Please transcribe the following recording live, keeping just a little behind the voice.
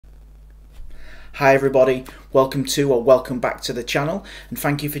Hi everybody, welcome to or welcome back to the channel, and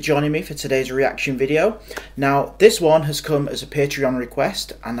thank you for joining me for today's reaction video. Now this one has come as a Patreon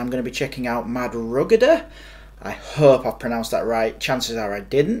request and I'm going to be checking out Madrugada. I hope I've pronounced that right, chances are I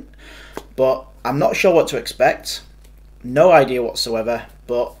didn't, but I'm not sure what to expect, no idea whatsoever,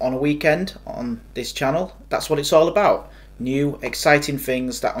 but on a weekend on this channel, that's what it's all about. New, exciting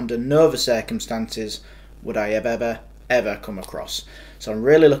things that under no other circumstances would I ever come across. So I'm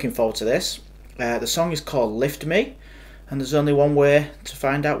really looking forward to this. The song is called Lift Me, and there's only one way to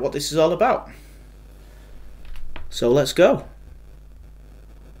find out what this is all about. So let's go.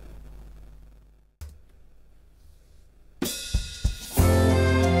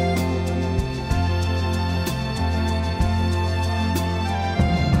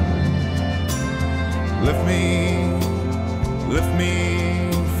 Lift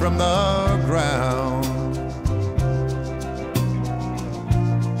me from the ground,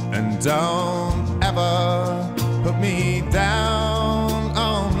 and don't ever put me down,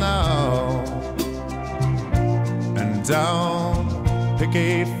 oh no, and don't pick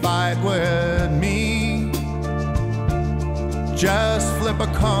a fight with me, just flip a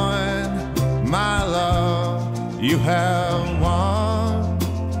coin, my love, you have won.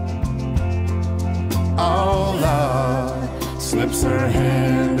 Oh love slips her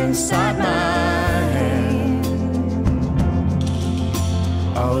hand inside my hand,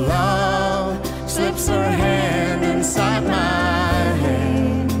 oh love slips her hand inside my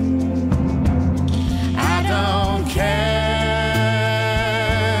hand. I don't care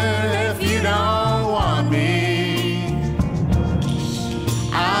if you don't want me,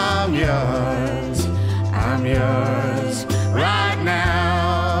 I'm yours right now.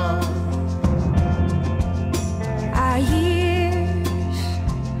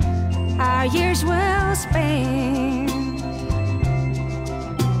 Our years well spent,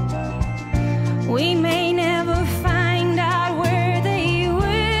 we may never find out where they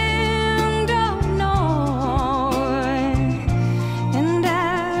went, oh no, and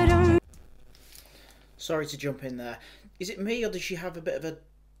I don't... Sorry to jump in there. Is it me, or does she have a bit of a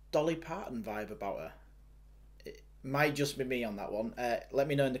Dolly Parton vibe about her? It might just be me on that one. Let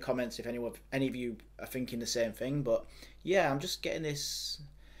me know in the comments if any of you are thinking the same thing, but yeah, I'm just getting this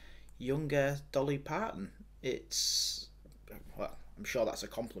younger Dolly Parton. It's, well, I'm sure that's a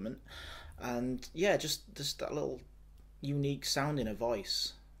compliment, and yeah, just that little unique sound in her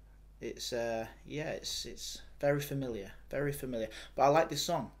voice. It's yeah, it's very familiar, but I like this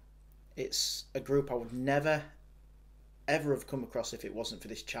song. It's a group I would never ever have come across if it wasn't for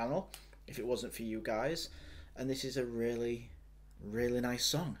this channel, if it wasn't for you guys, and this is a really nice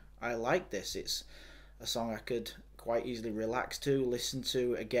song. I like this. It's a song I could quite easily relax to, listen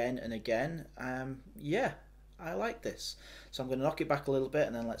to again and again. Yeah, I like this. So I'm going to knock it back a little bit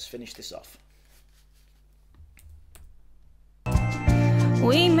and then let's finish this off.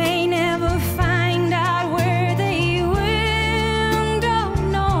 We may never find out where they went, oh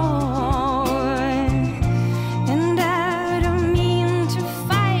no, and I don't mean to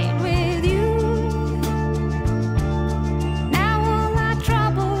fight with you. Now all our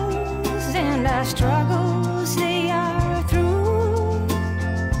troubles and our struggles, they are through.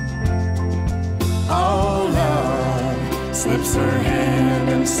 Oh love slips her hand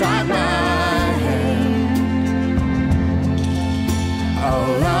inside my hand,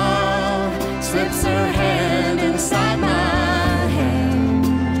 oh love slips her hand inside my hand.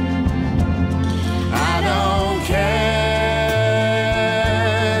 I don't care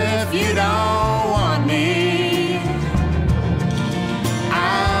if you don't want me,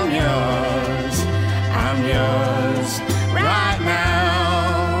 I'm yours right now.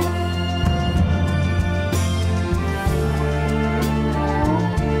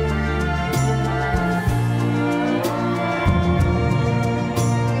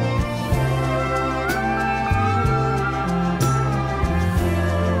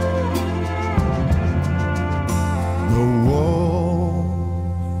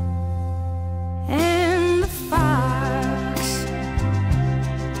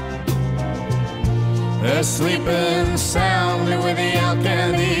 They're sleeping soundly with the elk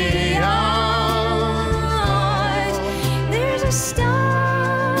and the ox. There's a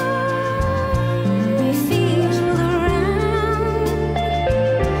star we feel around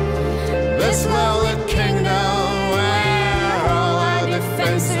this well-lit kingdom where all our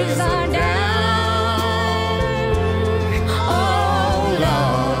defenses are down. Oh,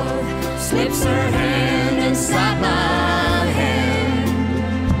 love Slips her hand inside my hand.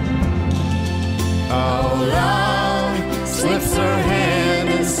 Oh, love slips her hand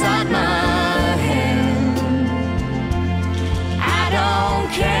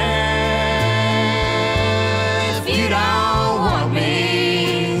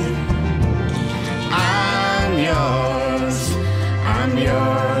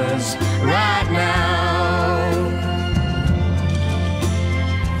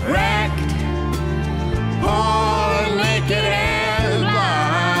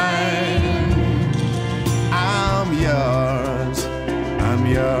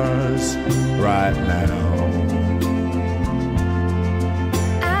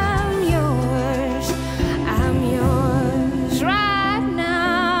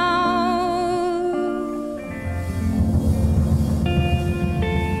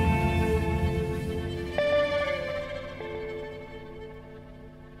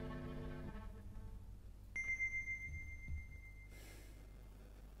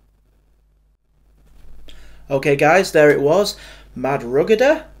Okay guys, there it was.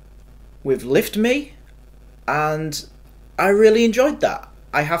 Madrugada with Lift Me, and I really enjoyed that.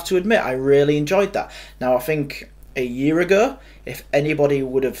 I have to admit, I really enjoyed that. Now, I think a year ago, if anybody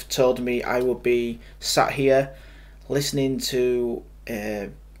would have told me I would be sat here listening to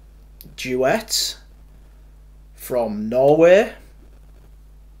Duet from Norway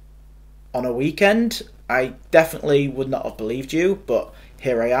on a weekend, I definitely would not have believed you, but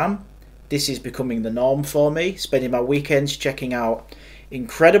here I am. This is becoming the norm for me, spending my weekends checking out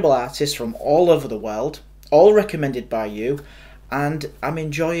incredible artists from all over the world, all recommended by you, and I'm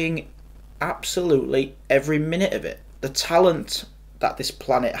enjoying absolutely every minute of it. The talent that this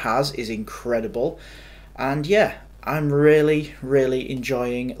planet has is incredible, and yeah, I'm really, really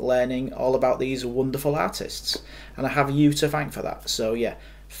enjoying learning all about these wonderful artists, and I have you to thank for that. So yeah,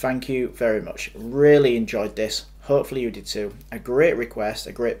 thank you very much. Really enjoyed this. Hopefully you did too. A great request,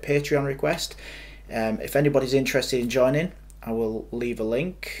 a great Patreon request. If anybody's interested in joining, I will leave a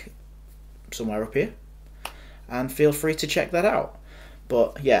link somewhere up here, and feel free to check that out.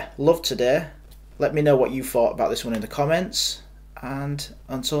 But yeah, love today. Let me know what you thought about this one in the comments, and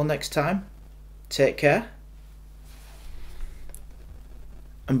until next time, take care,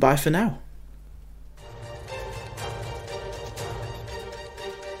 and bye for now.